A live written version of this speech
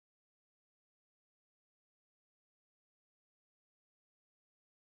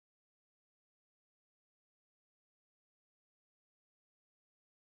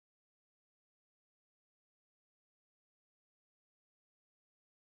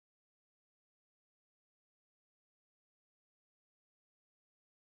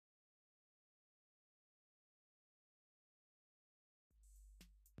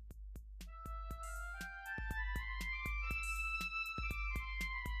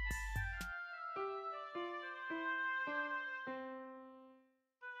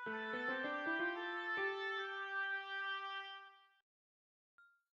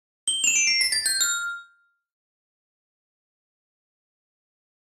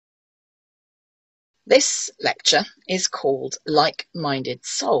This lecture is called Like-Minded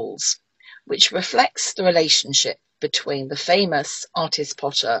Souls, which reflects the relationship between the famous artist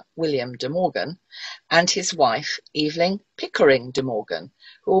potter William De Morgan and his wife Evelyn Pickering De Morgan,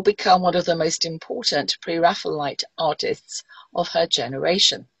 who will become one of the most important Pre-Raphaelite artists of her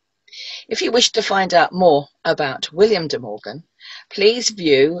generation. If you wish to find out more about William De Morgan, please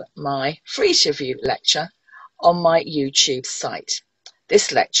view my free-to-view lecture on my YouTube site.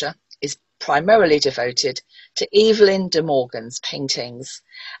 This lecture is primarily devoted to Evelyn De Morgan's paintings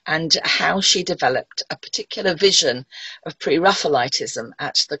and how she developed a particular vision of Pre-Raphaelitism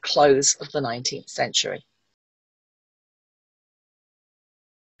at the close of the 19th century.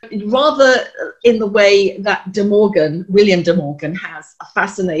 Rather in the way that De Morgan, William De Morgan, has a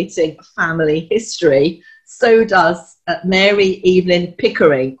fascinating family history, so does Mary Evelyn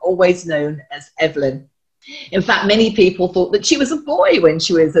Pickering, always known as Evelyn. In fact, many people thought that she was a boy when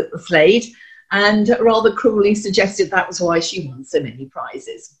she was at the Slade, and rather cruelly suggested that was why she won so many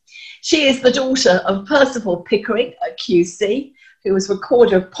prizes. She is the daughter of Percival Pickering, a QC, who was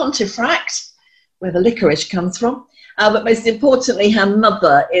recorder of Pontefract, where the licorice comes from. But most importantly, her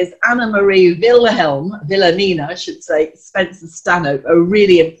mother is Anna Marie Wilhelmina, I should say, Spencer Stanhope, a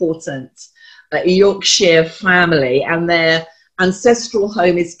really important Yorkshire family, and their ancestral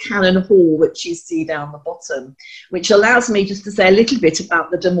home is Cannon Hall, which you see down the bottom, which allows me just to say a little bit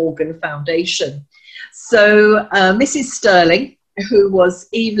about the De Morgan Foundation. So Mrs. Sterling, who was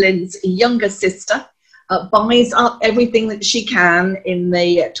Evelyn's younger sister, buys up everything that she can in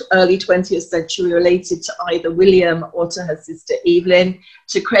the early 20th century related to either William or to her sister Evelyn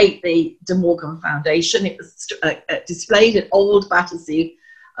to create the De Morgan Foundation. It was displayed at Old Battersea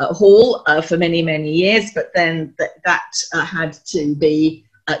Hall for many, many years, but then that had to be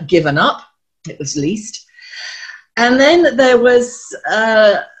given up. It was leased. And then there was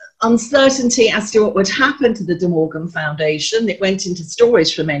uncertainty as to what would happen to the De Morgan Foundation. It went into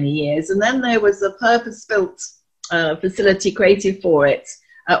storage for many years, and then there was a purpose-built facility created for it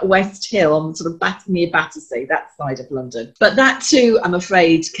at West Hill on sort of near Battersea, that side of London. But that too, I'm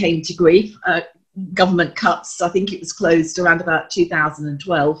afraid, came to grief. Government cuts, I think it was closed around about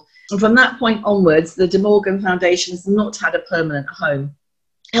 2012. And from that point onwards, the De Morgan Foundation has not had a permanent home.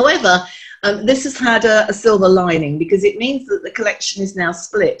 However, this has had a silver lining, because it means that the collection is now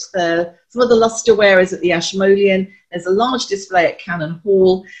split. Some of the lustreware is at the Ashmolean, there's a large display at Cannon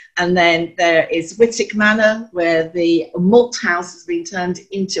Hall, and then there is Whittick Manor, where the malt house has been turned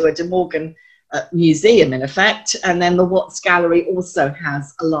into a De Morgan museum, in effect, and then the Watts Gallery also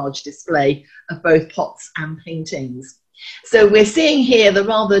has a large display of both pots and paintings. So we're seeing here the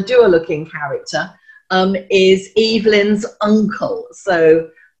rather dour-looking character is Evelyn's uncle. So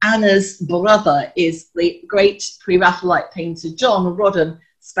Anna's brother is the great Pre-Raphaelite painter John Roddam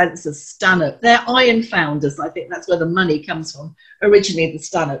Spencer Stanhope. They're iron founders. I think that's where the money comes from, originally the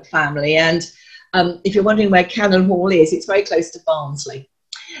Stanhope family. And if you're wondering where Cannon Hall is, it's very close to Barnsley.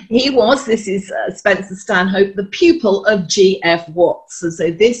 This is Spencer Stanhope, the pupil of G.F. Watts. And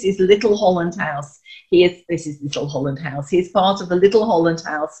so this is Little Holland House. This is Little Holland House. He is part of the Little Holland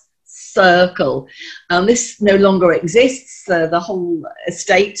House circle. This no longer exists. The whole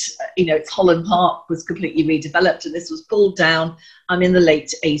estate, it's Holland Park, was completely redeveloped, and this was pulled down in the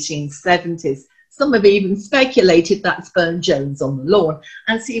late 1870s. Some have even speculated that's Burne-Jones on the lawn,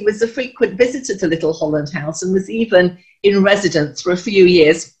 and so he was a frequent visitor to Little Holland House and was even in residence for a few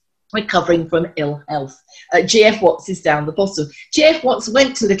years, recovering from ill health. G.F. Watts is down the bottom. G.F. Watts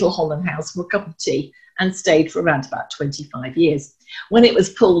went to Little Holland House for a cup of tea and stayed for around about 25 years. When it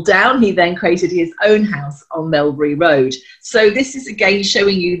was pulled down, he then created his own house on Melbury Road. So this is again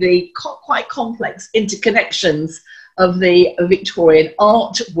showing you the quite complex interconnections of the Victorian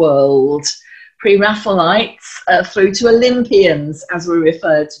art world. Pre-Raphaelites through to Olympians, as we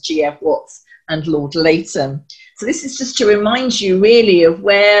referred to G.F. Watts and Lord Leighton. So this is just to remind you really of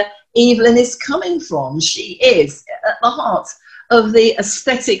where Evelyn is coming from. She is at the heart of the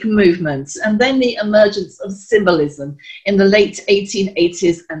aesthetic movement, and then the emergence of symbolism in the late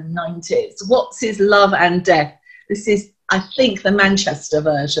 1880s and 90s. Watts's Love and Death. This is, I think, the Manchester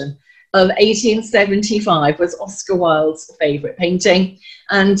version of 1875, was Oscar Wilde's favourite painting,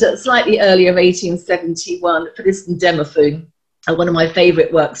 and slightly earlier of 1871, Phyllis and Demophoon, one of my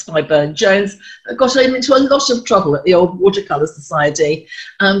favourite works by Burne-Jones, that got him into a lot of trouble at the Old Watercolour Society,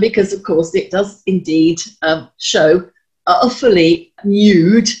 because of course it does indeed show a fully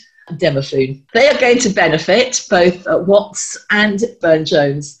nude Demophoon. They are going to benefit, both Watts and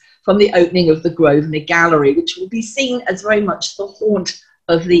Burne-Jones, from the opening of the Grosvenor Gallery, which will be seen as very much the haunt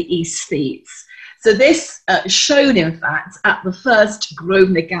of the aesthetes. So this shown, in fact, at the first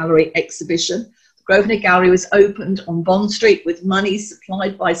Grosvenor Gallery exhibition, Grosvenor Gallery was opened on Bond Street with money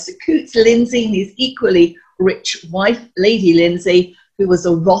supplied by Sir Coutts Lindsay and his equally rich wife, Lady Lindsay, who was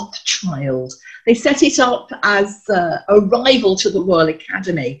a Rothschild. They set it up as a rival to the Royal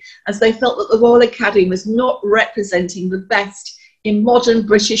Academy, as they felt that the Royal Academy was not representing the best in modern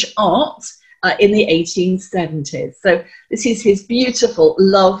British art in the 1870s. So this is his beautiful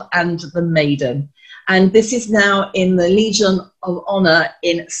Love and the Maiden. And this is now in the Legion of Honor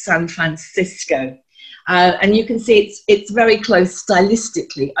in San Francisco. And you can see it's very close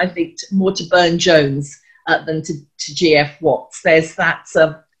stylistically, I think, more to Burne-Jones than to G.F. Watts. There's that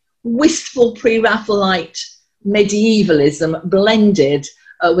wistful pre-Raphaelite medievalism blended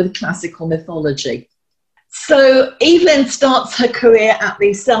with classical mythology. So Evelyn starts her career at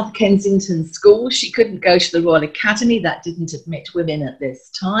the South Kensington School. She couldn't go to the Royal Academy, that didn't admit women at this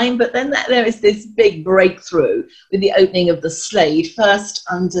time, but then there is this big breakthrough with the opening of the Slade, first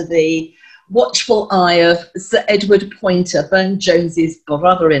under the watchful eye of Sir Edward Poynter, Burne-Jones's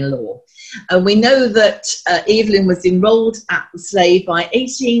brother-in-law. And we know that Evelyn was enrolled at the Slade by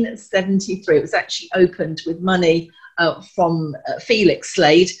 1873. It was actually opened with money from Felix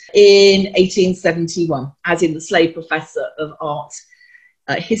Slade in 1871, as in the Slade Professor of Art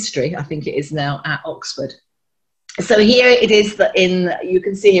History, I think it is now, at Oxford. So here it is that you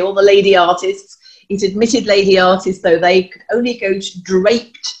can see here all the lady artists. It admitted lady artists, though they could only go to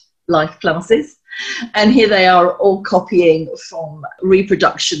draped life classes. And here they are all copying from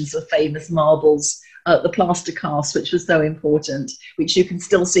reproductions of famous marbles, the plaster cast, which was so important, which you can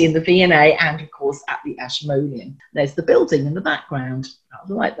still see in the V&A and, of course, at the Ashmolean. There's the building in the background.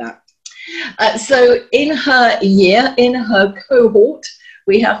 I like that. So in her year, in her cohort,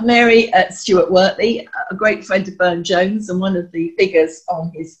 we have Mary Stuart Wortley, a great friend of Burne-Jones and one of the figures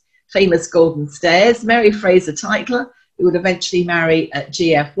on his famous Golden Stairs. Mary Fraser Tytler, who would eventually marry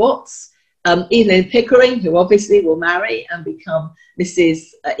G.F. Watts. Evelyn Pickering, who obviously will marry and become Mrs.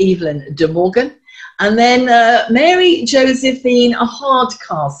 Evelyn De Morgan. And then Mary Josephine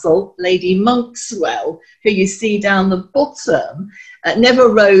Hardcastle, Lady Monkswell, who you see down the bottom, never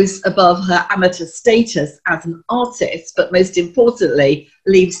rose above her amateur status as an artist, but most importantly,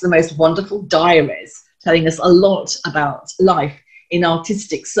 leaves the most wonderful diaries, telling us a lot about life in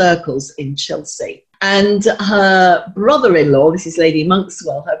artistic circles in Chelsea. And her brother-in-law, this is Lady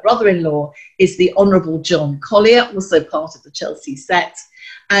Monkswell, her brother-in-law is the Honourable John Collier, also part of the Chelsea set.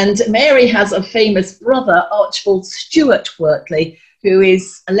 And Mary has a famous brother, Archibald Stuart Wortley, who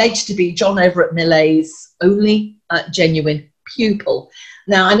is alleged to be John Everett Millet's only genuine pupil.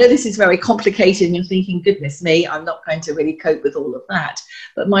 Now, I know this is very complicated and you're thinking, goodness me, I'm not going to really cope with all of that.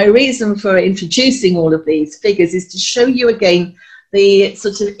 But my reason for introducing all of these figures is to show you again the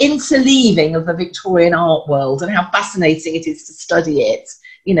sort of interleaving of the Victorian art world and how fascinating it is to study it.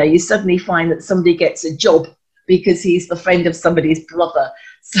 You know, you suddenly find that somebody gets a job because he's the friend of somebody's brother.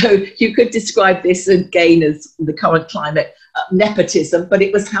 So you could describe this again as the current climate, nepotism, but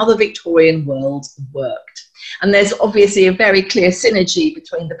it was how the Victorian world worked. And there's obviously a very clear synergy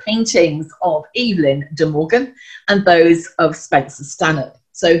between the paintings of Evelyn De Morgan and those of Spencer Stanhope.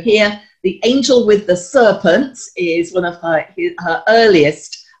 So here, the Angel with the Serpent is one of her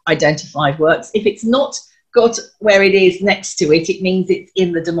earliest identified works. If it's not got where it is next to it, it means it's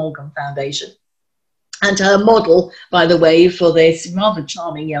in the De Morgan Foundation. And her model, by the way, for this rather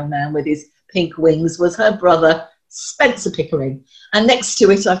charming young man with his pink wings was her brother, Spencer Pickering. And next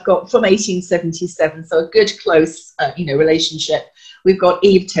to it, I've got from 1877, so a good close relationship. We've got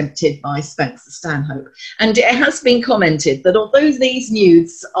Eve Tempted by Spencer Stanhope. And it has been commented that although these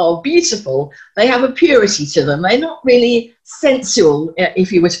nudes are beautiful, they have a purity to them. They're not really sensual.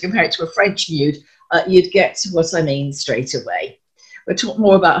 If you were to compare it to a French nude, you'd get what I mean straight away. We'll talk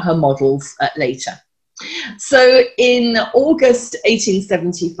more about her models later. So in August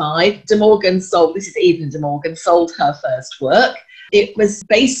 1875, De Morgan sold, this is Evelyn De Morgan, sold her first work. It was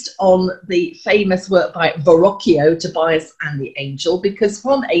based on the famous work by Verrocchio, Tobias and the Angel, because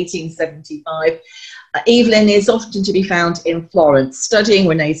from 1875, Evelyn is often to be found in Florence, studying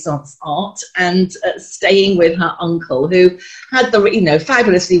Renaissance art and staying with her uncle, who had the,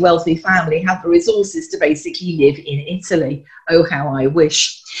 fabulously wealthy family, had the resources to basically live in Italy. Oh, how I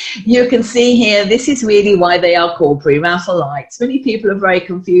wish. You can see here, this is really why they are called Pre-Raphaelites. Many people are very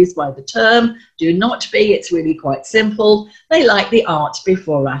confused by the term. Do not be, it's really quite simple. They like the art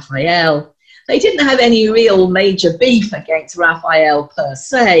before Raphael. They didn't have any real major beef against Raphael per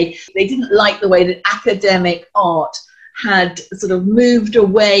se. They didn't like the way that academic art had sort of moved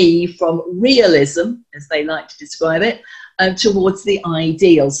away from realism, as they like to describe it, towards the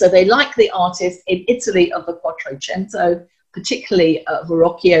ideal. So they like the artists in Italy of the Quattrocento, particularly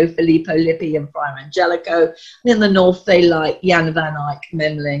Verrocchio, Filippo Lippi and Fra Angelico. And in the north, they like Jan van Eyck,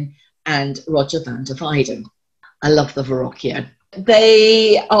 Memling and Roger van der Weyden. I love the Verrocchio.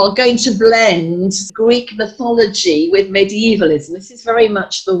 They are going to blend Greek mythology with medievalism. This is very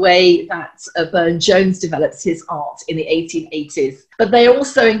much the way that Burne-Jones develops his art in the 1880s. But they are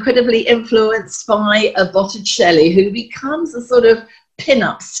also incredibly influenced by Botticelli, who becomes a sort of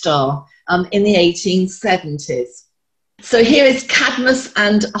pin-up star in the 1870s. So here is Cadmus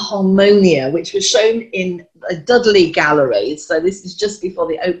and Harmonia, which was shown in a Dudley Gallery. So this is just before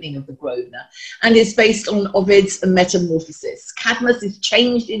the opening of the Grosvenor, and is based on Ovid's Metamorphosis. Cadmus is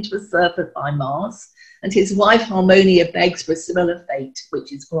changed into a serpent by Mars, and his wife Harmonia begs for a similar fate,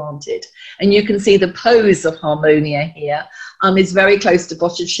 which is granted. And you can see the pose of Harmonia here is very close to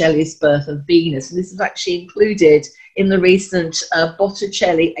Botticelli's Birth of Venus. And this is actually included in the recent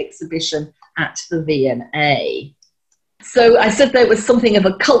Botticelli exhibition at the V&A. So I said there was something of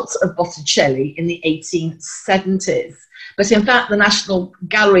a cult of Botticelli in the 1870s, but in fact the National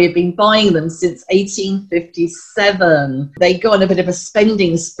Gallery have been buying them since 1857. They go on a bit of a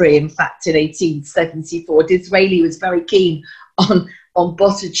spending spree, in fact, in 1874. Disraeli was very keen on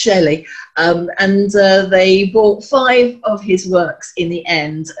Botticelli, and they bought 5 of his works in the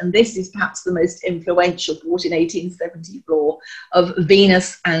end, and this is perhaps the most influential, bought in 1874, of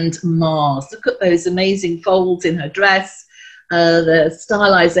Venus and Mars. Look at those amazing folds in her dress, the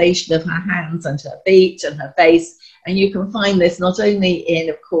stylization of her hands and her feet and her face, and you can find this not only in,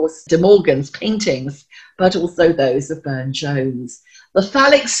 of course, De Morgan's paintings, but also those of Burne-Jones. The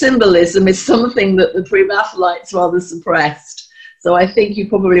phallic symbolism is something that the Pre-Raphaelites rather suppressed. So I think you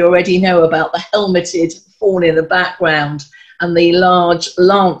probably already know about the helmeted faun in the background and the large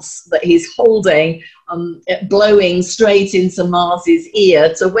lance that he's holding, blowing straight into Mars's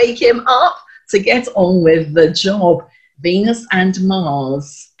ear to wake him up to get on with the job. Venus and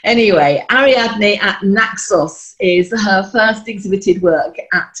Mars. Anyway, Ariadne at Naxos is her first exhibited work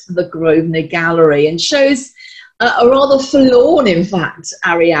at the Grosvenor Gallery, and shows a rather forlorn, in fact,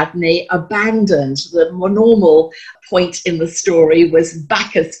 Ariadne, abandoned. The more normal point in the story was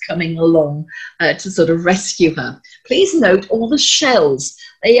Bacchus coming along to sort of rescue her. Please note all the shells.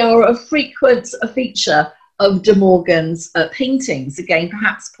 They are a frequent feature of De Morgan's paintings, again,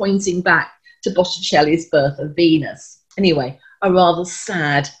 perhaps pointing back to Botticelli's Birth of Venus. Anyway, a rather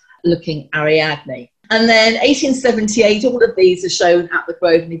sad looking Ariadne. And then 1878, all of these are shown at the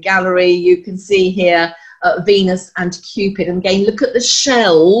Grosvenor Gallery. You can see here Venus and Cupid. And again, look at the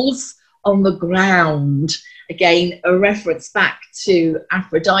shells on the ground. Again, a reference back to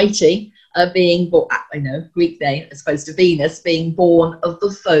Aphrodite being born, I know, Greek name as opposed to Venus, being born of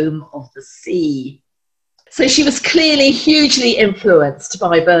the foam of the sea. So she was clearly hugely influenced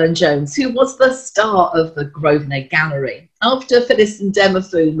by Burne-Jones, who was the star of the Grosvenor Gallery. After Phyllis and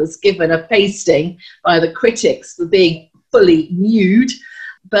Demophoon was given a pasting by the critics for being fully nude,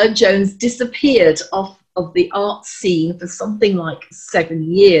 Burne-Jones disappeared off of the art scene for something like 7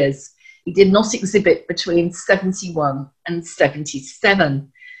 years. He did not exhibit between 71 and 77.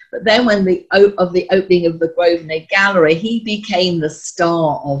 But then when the opening of the Grosvenor Gallery, he became the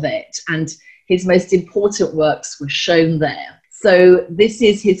star of it, and his most important works were shown there. So this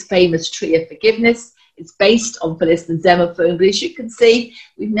is his famous Tree of Forgiveness. It's based on Phyllis and Demophoon, but as you can see,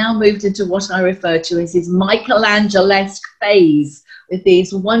 we've now moved into what I refer to as his Michelangelesque phase, with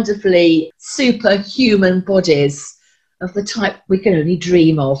these wonderfully superhuman bodies of the type we can only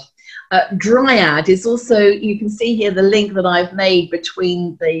dream of. Dryad is also, you can see here the link that I've made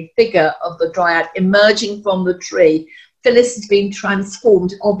between the figure of the Dryad emerging from the tree. Phyllis has been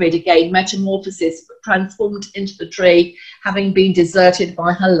transformed, Ovid again, metamorphosis, transformed into the tree, having been deserted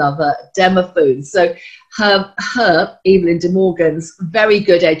by her lover, Demophoon. So her Evelyn De Morgan's very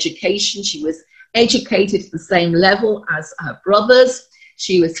good education. She was educated at the same level as her brothers.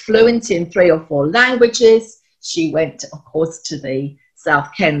 She was fluent in 3 or 4 languages. She went, of course, to the South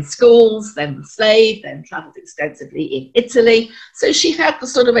Ken schools, then the Slade, then travelled extensively in Italy. So she had the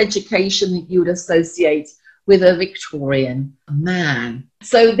sort of education that you would associate with a Victorian man.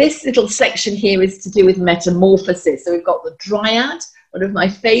 So this little section here is to do with metamorphosis. So we've got the Dryad. One of my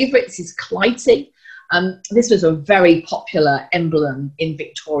favourites is Clytie. This was a very popular emblem in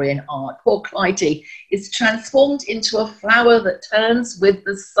Victorian art. Poor Clytie is transformed into a flower that turns with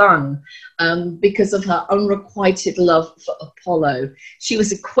the sun because of her unrequited love for Apollo. She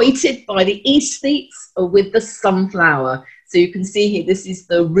was equated by the aesthetes with the sunflower. So you can see here, this is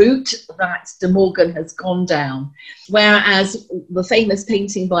the route that De Morgan has gone down, whereas the famous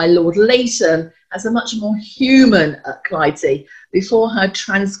painting by Lord Leighton has a much more human Clytie before her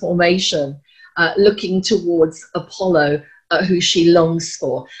transformation, looking towards Apollo who she longs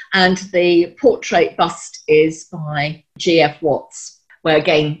for. And the portrait bust is by G.F. Watts, where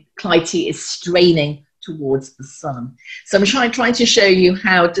again, Clytie is straining towards the sun. So I'm trying to show you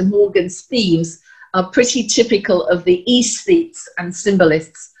how De Morgan's themes are pretty typical of the aesthetes and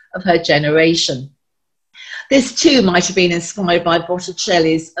symbolists of her generation. This too might have been inspired by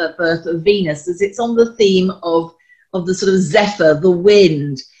Botticelli's Birth of Venus, as it's on the theme of the sort of zephyr, the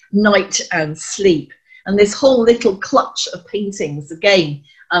wind, night and sleep. And this whole little clutch of paintings, again,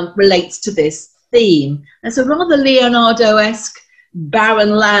 relates to this theme. There's a rather Leonardo-esque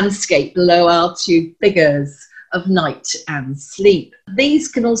barren landscape below our two figures of night and sleep. These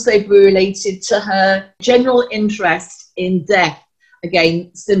can also be related to her general interest in death.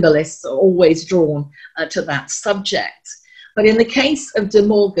 Again, symbolists are always drawn to that subject. But in the case of De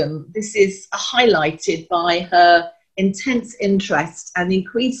Morgan, this is highlighted by her intense interest and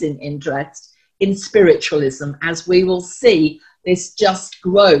increasing interest in spiritualism, as we will see. This just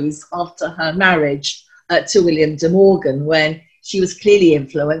grows after her marriage to William De Morgan, when she was clearly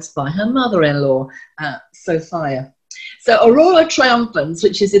influenced by her mother-in-law, Sophia. So Aurora Triumphans,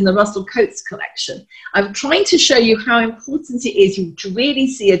 which is in the Russell Coates collection, I'm trying to show you how important it is to really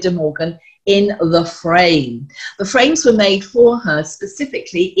see a De Morgan in the frame. The frames were made for her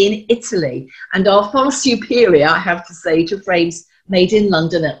specifically in Italy, and are far superior, I have to say, to frames made in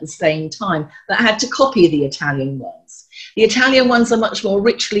London at the same time that had to copy the Italian ones. The Italian ones are much more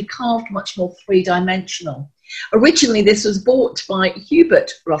richly carved, much more three-dimensional. Originally, this was bought by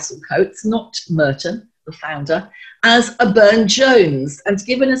Hubert Russell Coates, not Merton, the founder, as a Burne-Jones, and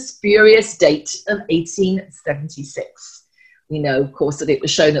given a spurious date of 1876. We know, of course, that it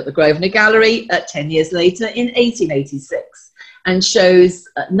was shown at the Grosvenor Gallery 10 years later in 1886, and shows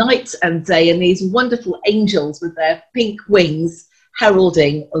night and day and these wonderful angels with their pink wings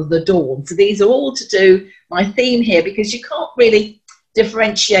heralding of the dawn. So these are all to do, my theme here, because you can't really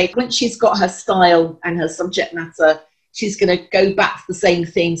differentiate. Once she's got her style and her subject matter, she's going to go back to the same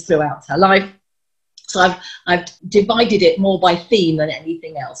themes throughout her life. So I've divided it more by theme than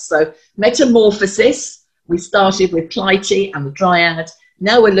anything else. So metamorphosis, we started with Clytie and the Dryad.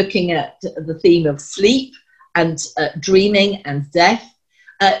 Now we're looking at the theme of sleep and dreaming and death.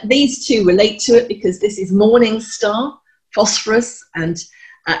 These two relate to it because this is Morning Star, Phosphorus, and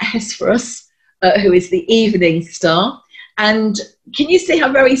Hesperus, who is the evening star. And can you see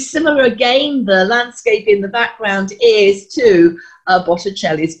how very similar, again, the landscape in the background is to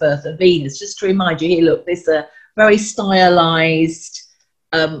Botticelli's Birth of Venus? Just to remind you, here, look, this very stylized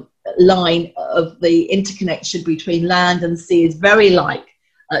line of the interconnection between land and sea is very like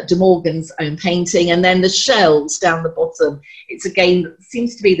De Morgan's own painting. And then the shells down the bottom, it's again,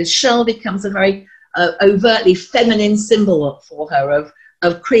 seems to be the shell becomes a very overtly feminine symbol for her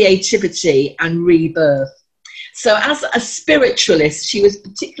of creativity and rebirth. So as a spiritualist, she was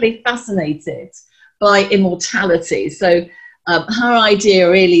particularly fascinated by immortality. So her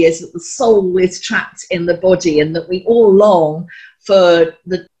idea really is that the soul is trapped in the body and that we all long for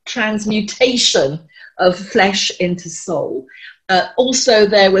the transmutation of flesh into soul. Also,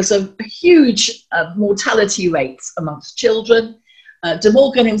 there was a huge mortality rate amongst children. De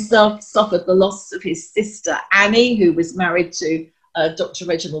Morgan himself suffered the loss of his sister Annie, who was married to Dr.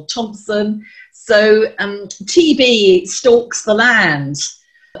 Reginald Thompson. So TB stalks the land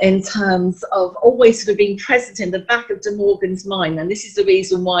in terms of always sort of being present in the back of De Morgan's mind. And this is the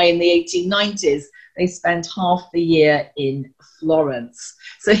reason why in the 1890s they spent half the year in Florence.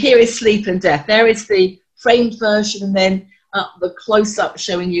 So here is Sleep and Death. There is the framed version, and then the close-up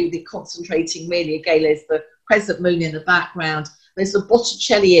showing you the concentrating really, again, there's the crescent moon in the background. There's the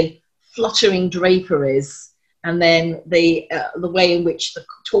Botticellian fluttering draperies, and then the way in which the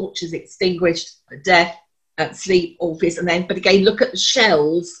torch is extinguished, death, sleep, Orpheus, and then, but again, look at the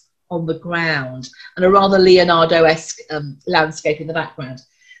shells on the ground and a rather Leonardo-esque landscape in the background.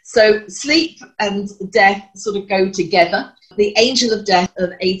 So sleep and death sort of go together. The Angel of Death of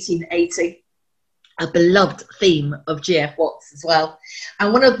 1880, a beloved theme of G.F. Watts as well.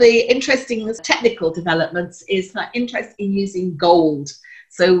 And one of the interesting technical developments is her interest in using gold.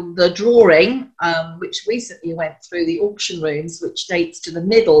 So the drawing, which recently went through the auction rooms, which dates to the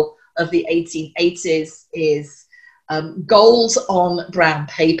middle of the 1880s, is gold on brown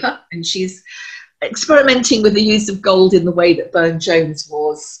paper. And she's experimenting with the use of gold in the way that Burne-Jones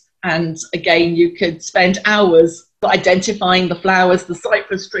was. And again, you could spend hours identifying the flowers. The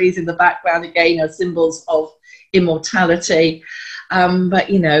cypress trees in the background, again, are symbols of immortality. But,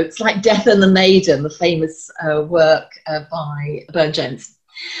 you know, it's like Death and the Maiden, the famous work by Burne-Jones.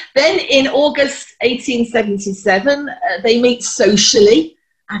 Then in August 1877, they meet socially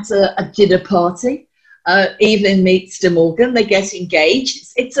at a dinner party. Evelyn meets De Morgan, they get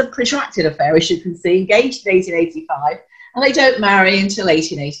engaged. It's a protracted affair, as you can see, engaged in 1885, and they don't marry until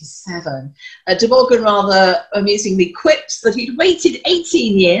 1887. De Morgan rather amusingly quips that he'd waited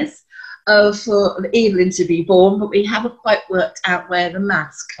 18 years for Evelyn to be born, but we haven't quite worked out where the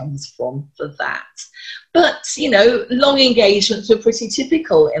maths comes from for that. But, you know, long engagements were pretty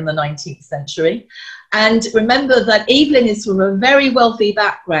typical in the 19th century. And remember that Evelyn is from a very wealthy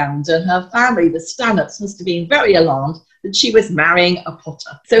background, and her family, the Stanhopes, must have been very alarmed that she was marrying a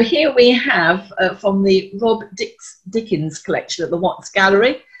potter. So here we have, from the Rob Dickens collection at the Watts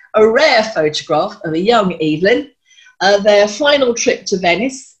Gallery, a rare photograph of a young Evelyn, their final trip to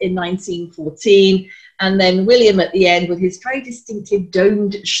Venice in 1914, and then William at the end with his very distinctive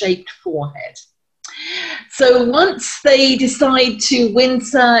domed-shaped forehead. So once they decide to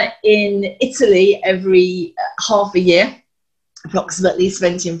winter in Italy every half a year, approximately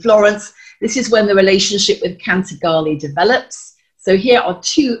spent in Florence, this is when the relationship with Cantagalli develops. So here are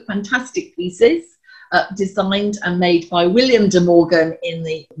two fantastic pieces designed and made by William De Morgan in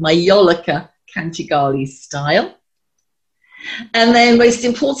the Maiolica Cantagalli style. And then most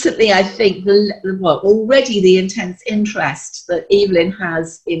importantly, I think, already the intense interest that Evelyn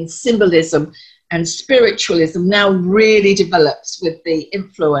has in symbolism and spiritualism now really develops with the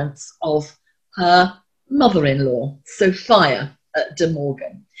influence of her mother-in-law, Sophia De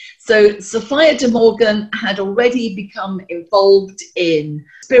Morgan. So Sophia De Morgan had already become involved in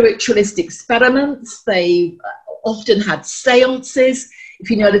spiritualist experiments. They often had seances. If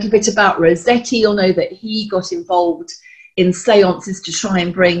you know a little bit about Rossetti, you'll know that he got involved in seances to try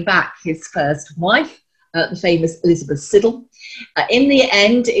and bring back his first wife, the famous Elizabeth Siddal. In the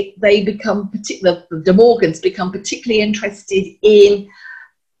end, the De Morgans become particularly interested in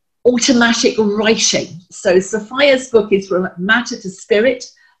automatic writing. So Sophia's book is From Matter to Spirit,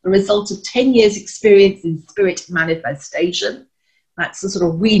 the result of 10 years' experience in spirit manifestation. That's the sort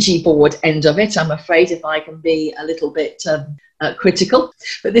of Ouija board end of it, I'm afraid, if I can be a little bit critical.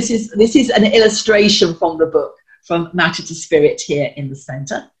 But this is an illustration from the book, From Matter to Spirit, here in the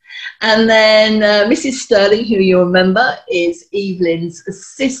centre. And then Mrs. Sterling, who you remember is Evelyn's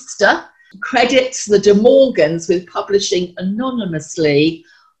sister, credits the De Morgans with publishing anonymously,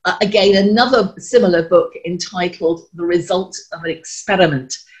 again, another similar book entitled The Result of an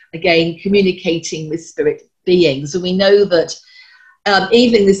Experiment, again, communicating with spirit beings. And we know that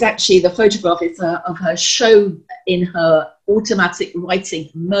Evelyn is actually, the photograph is of her shown in her automatic writing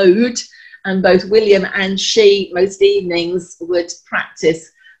mode, and both William and she, most evenings, would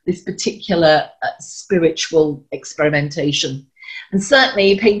practice this particular spiritual experimentation. And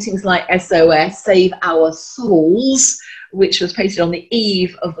certainly paintings like SOS, Save Our Souls, which was painted on the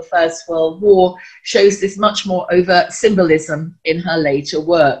eve of the First World War, shows this much more overt symbolism in her later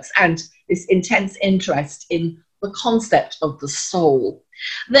works and this intense interest in the concept of the soul.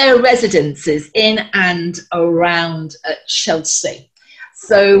 Their residences in and around Chelsea.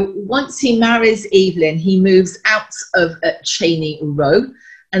 So once he marries Evelyn, he moves out of Cheney Row,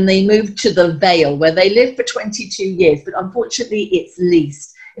 and they moved to the Vale, where they lived for 22 years, but unfortunately it's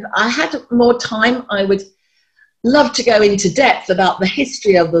leased. If I had more time, I would love to go into depth about the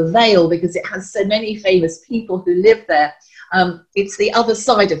history of the Vale, because it has so many famous people who live there. It's the other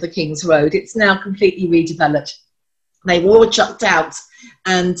side of the King's Road. It's now completely redeveloped. They were all chucked out,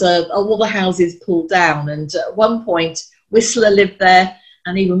 and all the houses pulled down. And at one point, Whistler lived there,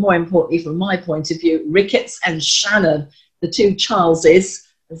 and even more importantly, from my point of view, Ricketts and Shannon, the two Charleses,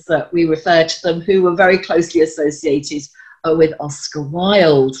 as we refer to them, who were very closely associated with Oscar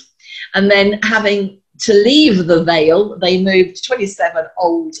Wilde. And then, having to leave the Vale, they moved to 27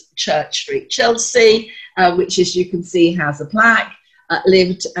 Old Church Street, Chelsea, which, as you can see, has a plaque,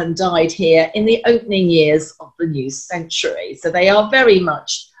 lived and died here in the opening years of the new century. So they are very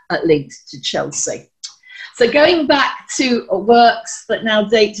much linked to Chelsea. So going back to works that now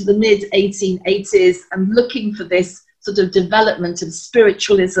date to the mid-1880s and looking for this sort of development of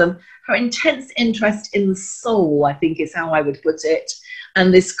spiritualism, her intense interest in the soul, I think is how I would put it,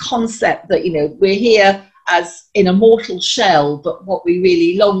 and this concept that, you know, we're here as in a mortal shell, but what we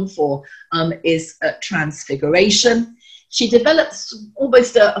really long for is transfiguration. She develops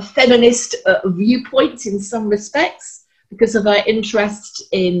almost a feminist viewpoint in some respects because of her interest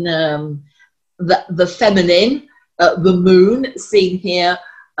in the feminine, the moon, seen here,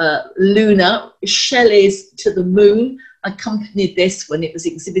 Luna. Shelley's To the Moon accompanied this when it was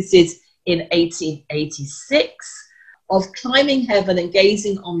exhibited in 1886, of climbing heaven and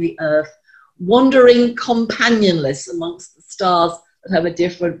gazing on the earth, wandering companionless amongst the stars that have a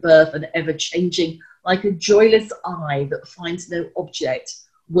different birth and ever changing, like a joyless eye that finds no object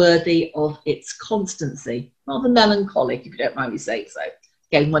worthy of its constancy. Rather melancholic, if you don't mind me saying so.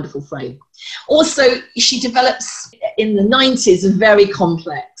 Again, wonderful frame. Also, she develops in the 90s very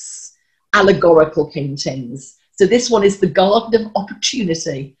complex allegorical paintings. So this one is the Garden of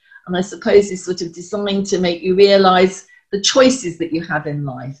Opportunity, and I suppose it's sort of designed to make you realise the choices that you have in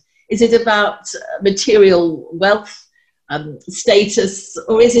life. Is it about material wealth, status,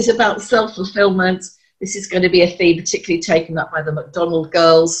 or is it about self-fulfillment? This is going to be a theme particularly taken up by the MacDonald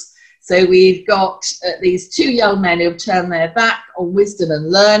girls. So we've got these two young men who've turned their back on wisdom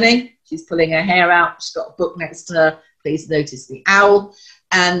and learning. She's pulling her hair out. She's got a book next to her. Please notice the owl.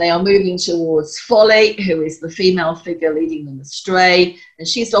 And they are moving towards Folly, who is the female figure leading them astray. And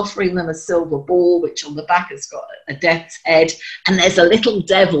she's offering them a silver ball, which on the back has got a death's head. And there's a little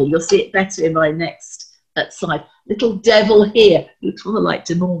devil. You'll see it better in my next slide. Little devil here, looks rather like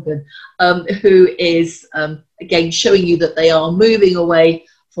De Morgan, who is, again, showing you that they are moving away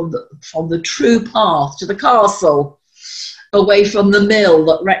from the true path to the castle, away from the mill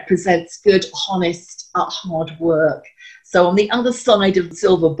that represents good, honest, hard work. So on the other side of the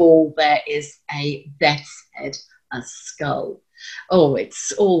silver ball, there is a death's head, a skull. Oh,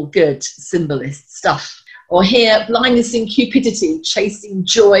 it's all good symbolist stuff. Or here, blindness and cupidity, chasing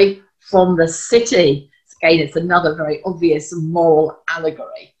joy from the city. Again, it's another very obvious moral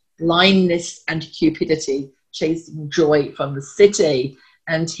allegory. Blindness and cupidity, chasing joy from the city.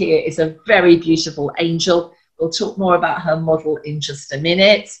 And here is a very beautiful angel. We'll talk more about her model in just a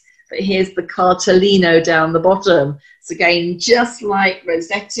minute. But here's the Cartellino down the bottom. So again, just like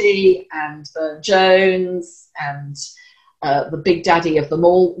Rossetti and Burne-Jones and the big daddy of them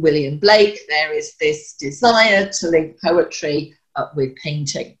all, William Blake, there is this desire to link poetry with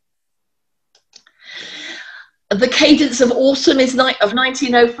painting. The cadence of autumn of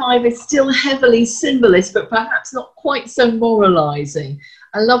 1905 is still heavily symbolist, but perhaps not quite so moralising.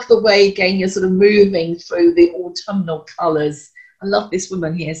 I love the way, again, you're sort of moving through the autumnal colours. I love this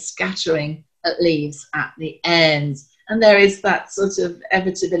woman here scattering leaves at the end. And there is that sort of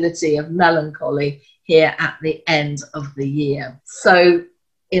inevitability of melancholy here at the end of the year. So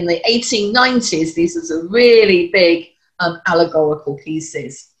in the 1890s, these are some really big allegorical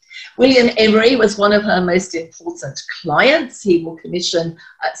pieces. William Emery was one of her most important clients. He will commission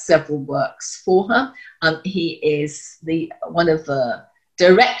several works for her. He is one of the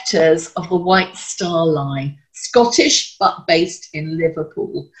directors of the White Star Line, Scottish but based in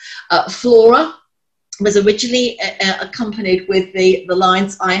Liverpool. Flora was originally accompanied with the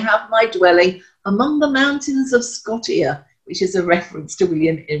lines, "I have my dwelling among the mountains of Scotia," which is a reference to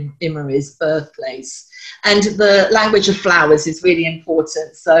William Emery's birthplace. And the language of flowers is really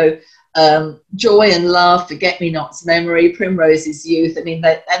important. So joy and love, forget-me-nots, memory, primrose's youth. I mean,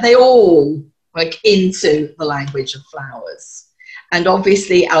 they all work into the language of flowers. And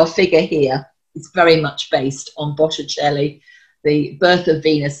obviously our figure here is very much based on Botticelli, the Birth of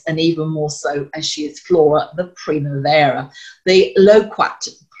Venus, and even more so as she is Flora, the Primavera. The loquat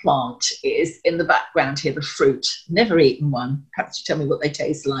plant is in the background here, the fruit. Never eaten one. Perhaps you tell me what they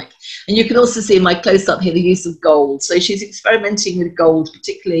taste like. And you can also see in my close-up here the use of gold. So she's experimenting with gold,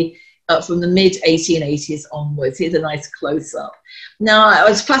 particularly from the mid-1880s onwards. Here's a nice close-up. Now, I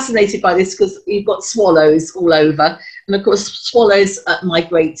was fascinated by this because you've got swallows all over. And of course, swallows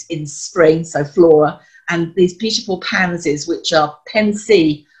migrate in spring, so Flora. And these beautiful pansies, which are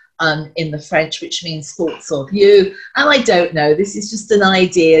pensées in the French, which means thoughts of you. And I don't know, this is just an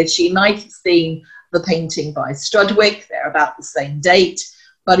idea. She might have seen the painting by Strudwick. They're about the same date.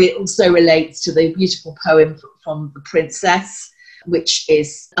 But it also relates to the beautiful poem from The Princess, which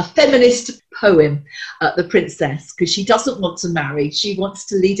is a feminist poem, The Princess, because she doesn't want to marry. She wants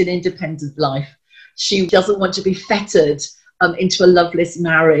to lead an independent life. She doesn't want to be fettered into a loveless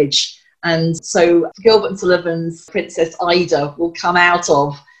marriage. And so Gilbert and Sullivan's Princess Ida will come out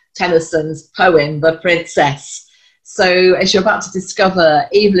of Tennyson's poem, The Princess. So as you're about to discover,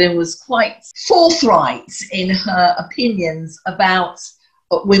 Evelyn was quite forthright in her opinions about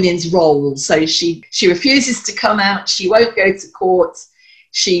women's roles. So she refuses to come out. She won't go to court.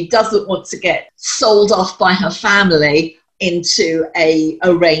 She doesn't want to get sold off by her family into a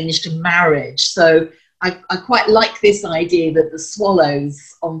arranged marriage. So I quite like this idea that the swallows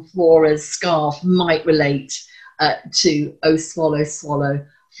on Flora's scarf might relate to "Oh, swallow, swallow,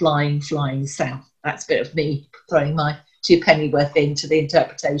 flying, flying south." That's a bit of me throwing my 2 pennyworth into the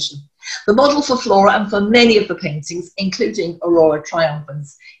interpretation. The model for Flora and for many of the paintings, including Aurora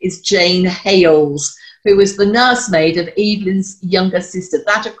Triumphans, is Jane Hales, who was the nursemaid of Evelyn's younger sister.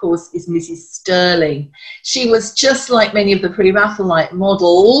 That, of course, is Mrs. Sterling. She was just like many of the Pre-Raphaelite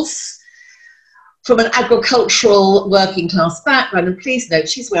models, from an agricultural working class background, and please note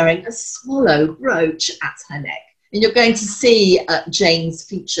she's wearing a swallow brooch at her neck. And you're going to see Jane's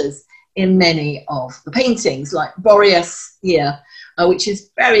features in many of the paintings, like Boreas here, which is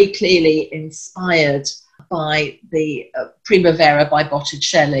very clearly inspired by the Primavera by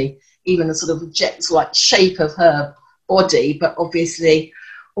Botticelli, even the sort of jet-like shape of her body, but obviously,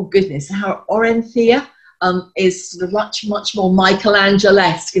 oh goodness, her Orenthea is sort of much more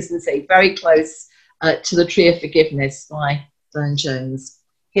Michelangelo-esque, isn't it? Very close to the Tree of Forgiveness by Burne-Jones.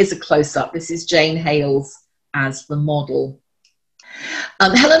 Here's a close-up. This is Jane Hales as the model.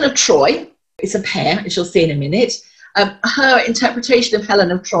 Helen of Troy is a pair, as you'll see in a minute. Her interpretation of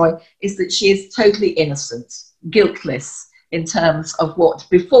Helen of Troy is that she is totally innocent, guiltless in terms of what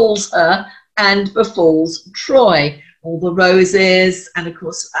befalls her and befalls Troy. All the roses and, of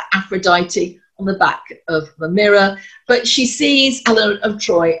course, Aphrodite on the back of the mirror. But she sees Helen of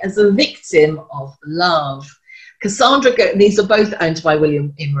Troy as a victim of love. Cassandra, these are both owned by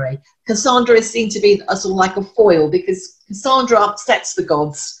William Imrie. Cassandra is seen to be a sort of like a foil, because Cassandra upsets the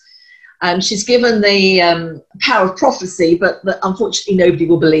gods. She's given the power of prophecy, but unfortunately nobody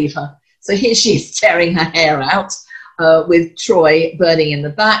will believe her. So here she is tearing her hair out with Troy burning in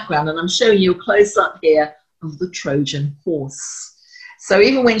the background. And I'm showing you a close-up here of the Trojan horse. So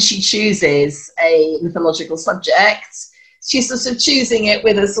even when she chooses a mythological subject, she's sort of choosing it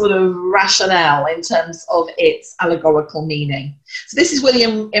with a sort of rationale in terms of its allegorical meaning. So this is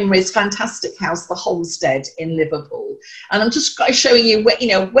William Imrie's fantastic house, the Homestead in Liverpool. And I'm just showing you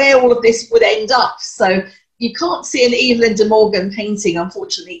where all of this would end up. So you can't see an Evelyn De Morgan painting,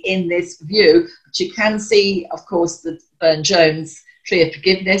 unfortunately, in this view, but you can see, of course, the Burne-Jones Tree of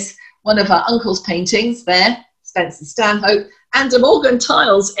Forgiveness, one of her uncle's paintings there, Spencer Stanhope, and De Morgan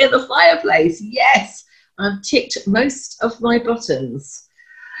tiles in the fireplace. Yes, I've ticked most of my buttons.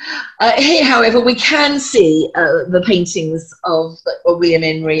 Here, however, we can see the paintings of William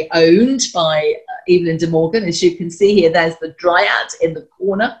Imrie owned by Evelyn De Morgan. As you can see here, there's the Dryad in the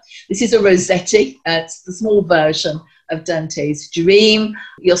corner. This is a Rossetti. It's the small version of Dante's Dream.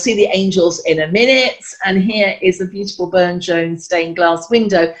 You'll see the angels in a minute. And here is a beautiful Burne-Jones stained glass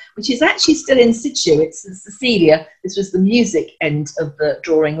window, which is actually still in situ. It's the Cecilia. This was the music end of the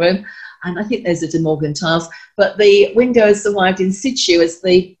drawing room. And I think those are De Morgan tiles. But the window has survived in situ as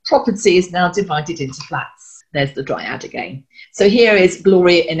the property is now divided into flats. There's the Dryad again. So here is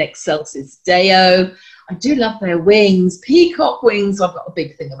Gloria in Excelsis Deo. I do love their wings, peacock wings. I've got a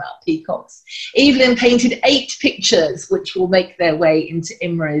big thing about peacocks. Evelyn painted 8 pictures, which will make their way into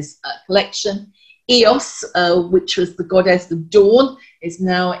Imrie's collection. Eos, which was the goddess of dawn, is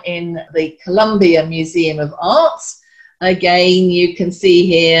now in the Columbia Museum of Art. Again, you can see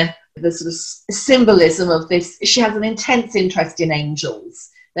here the sort of symbolism of this. She has an intense interest in angels.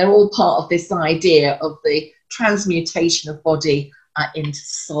 They're all part of this idea of the transmutation of body into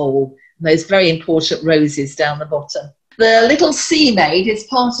soul. Those very important roses down the bottom. The little sea maid is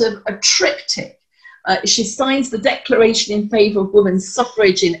part of a triptych. She signs the Declaration in Favour of Women's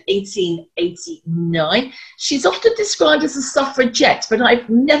Suffrage in 1889. She's often described as a suffragette, but I've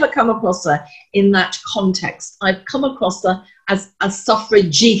never come across her in that context. I've come across her as a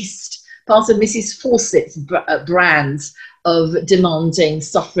suffragiste, part of Mrs. Fawcett's brand of demanding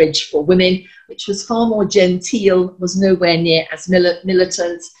suffrage for women, which was far more genteel, was nowhere near as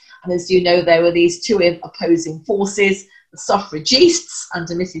militant. And as you know, there were these two opposing forces, the suffragists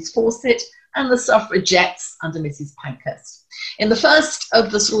under Mrs. Fawcett and the suffragettes under Mrs. Pankhurst. In the first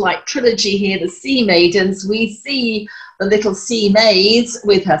of the sort of like trilogy here, the Sea Maidens, we see the little sea maids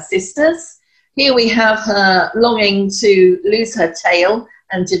with her sisters. Here we have her longing to lose her tail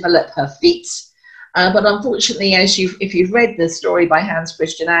and develop her feet. But unfortunately, if you've read the story by Hans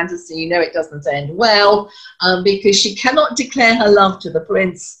Christian Andersen, you know it doesn't end well because she cannot declare her love to the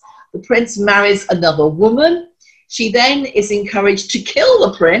prince. The prince marries another woman. She then is encouraged to kill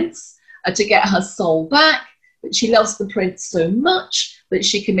the prince to get her soul back. But she loves the prince so much that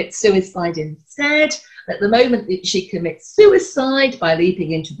she commits suicide instead. At the moment that she commits suicide by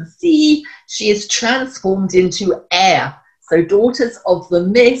leaping into the sea, she is transformed into air. So Daughters of the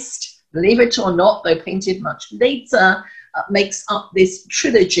Mist, believe it or not, though painted much later, makes up this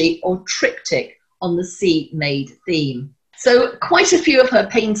trilogy or triptych on the sea maid theme. So quite a few of her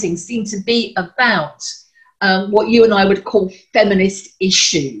paintings seem to be about what you and I would call feminist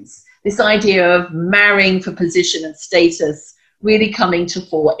issues. This idea of marrying for position and status really coming to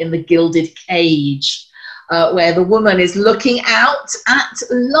fore in the Gilded Cage, where the woman is looking out at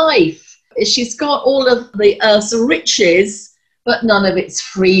life. She's got all of the earth's riches, but none of its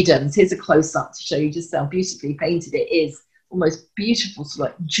freedoms. Here's a close-up to show you just how beautifully painted it is. Almost beautiful,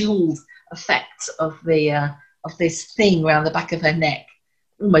 sort of like jewels effect of this thing around the back of her neck,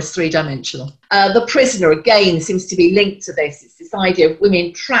 almost three-dimensional. The Prisoner, again, seems to be linked to this. It's this idea of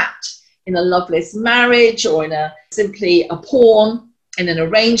women trapped in a loveless marriage, or in simply a pawn in an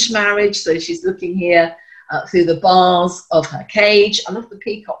arranged marriage. So she's looking here through the bars of her cage. I love the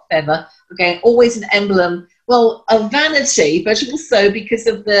peacock feather. Again, always an emblem, well, of vanity, but also because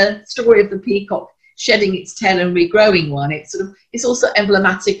of the story of the peacock shedding its tail and regrowing one. It's also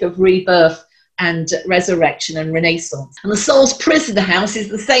emblematic of rebirth and resurrection and renaissance. And the Soul's Prisoner House is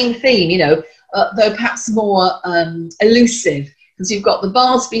the same theme, though perhaps more elusive, because you've got the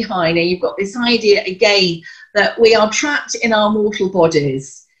bars behind, and you've got this idea again that we are trapped in our mortal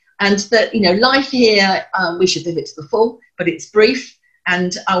bodies, and that life here, we should live it to the full, but it's brief,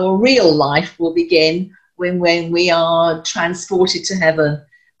 and our real life will begin when we are transported to heaven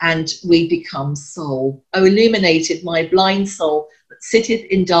and we become soul. O illuminated my blind soul that sitteth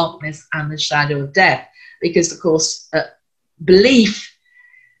in darkness and the shadow of death. Because, of course, belief,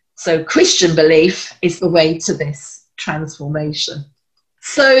 so Christian belief, is the way to this transformation.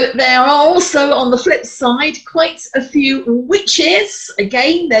 So there are also, on the flip side, quite a few witches.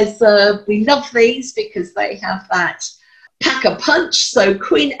 Again, we love these because they have that pack a punch. So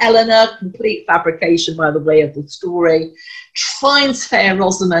Queen Eleanor, complete fabrication by the way of the story, finds Fair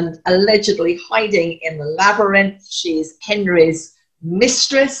Rosamond allegedly hiding in the labyrinth. She is Henry's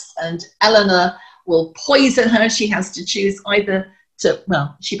mistress, and Eleanor will poison her. She has to choose either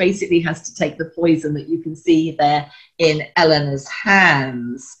she basically has to take the poison that you can see there in Eleanor's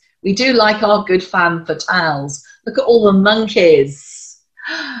hands. We do like our good femme fatales. Look at all the monkeys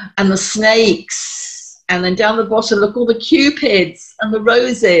and the snakes, and then down the bottom, look, all the cupids and the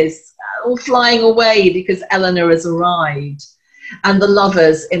roses all flying away because Eleanor has arrived, and the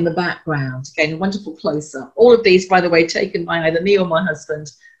lovers in the background. Again, a wonderful close-up. All of these, by the way, taken by either me or my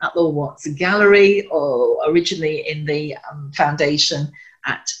husband at the Watts Gallery, or originally in the foundation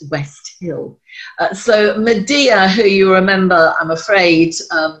at West Hill. So Medea, who you remember, I'm afraid,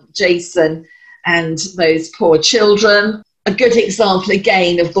 Jason and those poor children. A good example,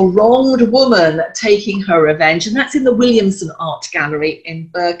 again, of the wronged woman taking her revenge, and that's in the Williamson Art Gallery in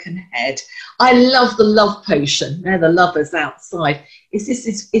Birkenhead. I love the love potion. They're the lovers outside. Is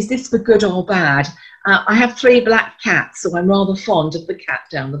this for good or bad? I have 3 black cats, so I'm rather fond of the cat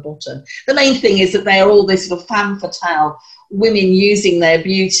down the bottom. The main thing is that they are all this sort of femme fatale, women using their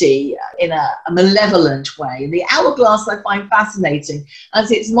beauty in a malevolent way. And the hourglass I find fascinating,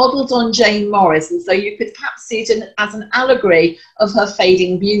 as it's modelled on Jane Morris, and so you could perhaps see it as an allegory of her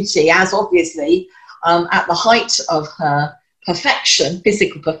fading beauty, as obviously at the height of her perfection,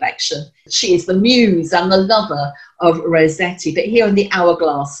 physical perfection, she is the muse and the lover of Rossetti. But here in the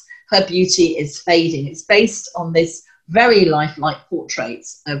hourglass, her beauty is fading. It's based on this very lifelike portrait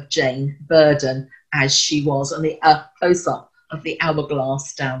of Jane Burden as she was, and the close-up of the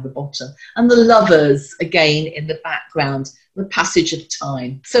hourglass down the bottom. And the lovers, again, in the background, the passage of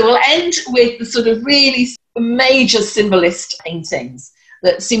time. So we'll end with the sort of really major symbolist paintings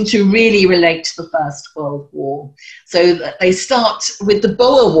that seem to really relate to the First World War. So they start with the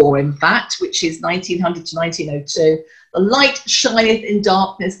Boer War, in fact, which is 1900 to 1902. The light shineth in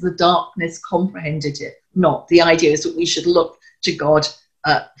darkness, the darkness comprehended it not. The idea is that we should look to God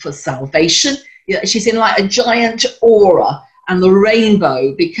for salvation. She's in like a giant aura, and the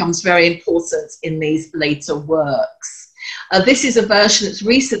rainbow becomes very important in these later works. This is a version that's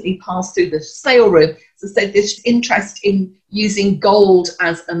recently passed through the sale room. So said this interest in using gold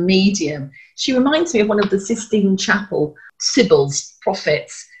as a medium. She reminds me of one of the Sistine Chapel Sibyl's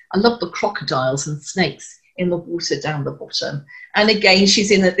prophets. I love the crocodiles and snakes in the water down the bottom. And again, she's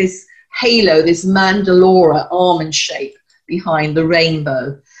in this halo, this mandalora almond shape behind the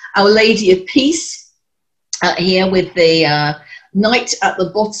rainbow. Our Lady of Peace here with the Knight at the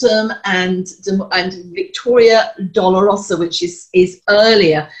bottom, and Victoria Dolorosa, which is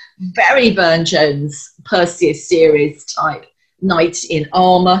earlier, very Burne-Jones, Perseus series type knight in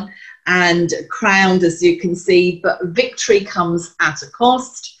armour and crowned, as you can see, but victory comes at a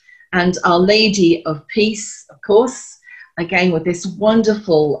cost. And Our Lady of Peace, of course, again with this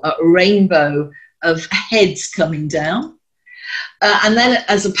wonderful rainbow of heads coming down. And then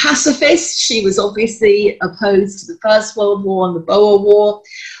as a pacifist, she was obviously opposed to the First World War and the Boer War.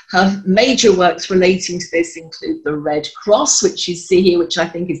 Her major works relating to this include the Red Cross, which you see here, which I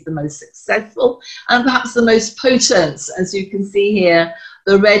think is the most successful and perhaps the most potent. As you can see here,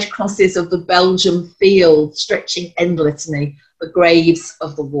 the red crosses of the Belgian field stretching endlessly, the graves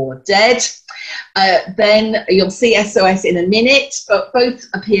of the war dead. Then you'll see SOS in a minute, but both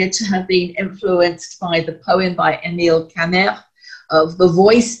appear to have been influenced by the poem by Émile Camère, of the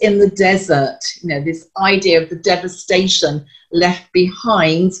voice in the desert, you know, this idea of the devastation left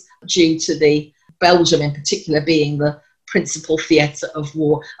behind due to the Belgium in particular being the principal theatre of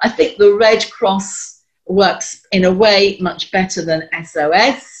war. I think the Red Cross works in a way much better than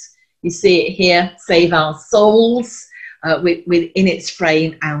SOS. You see it here, Save Our Souls, within its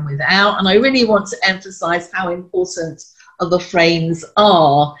frame and without. And I really want to emphasize how important the frames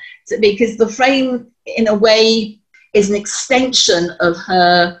are, because the frame in a way is an extension of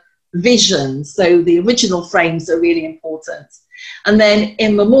her vision. So the original frames are really important. And then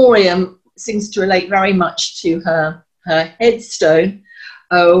In Memoriam seems to relate very much to her headstone,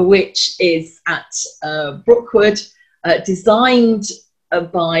 which is at Brookwood, designed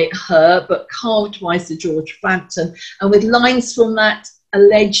by her, but carved by Sir George Frampton, and with lines from that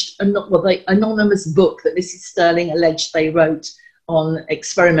alleged, the anonymous book that Mrs. Sterling alleged they wrote on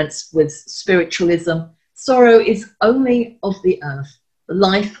experiments with spiritualism. Sorrow is only of the earth. The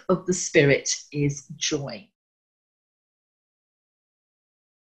life of the spirit is joy.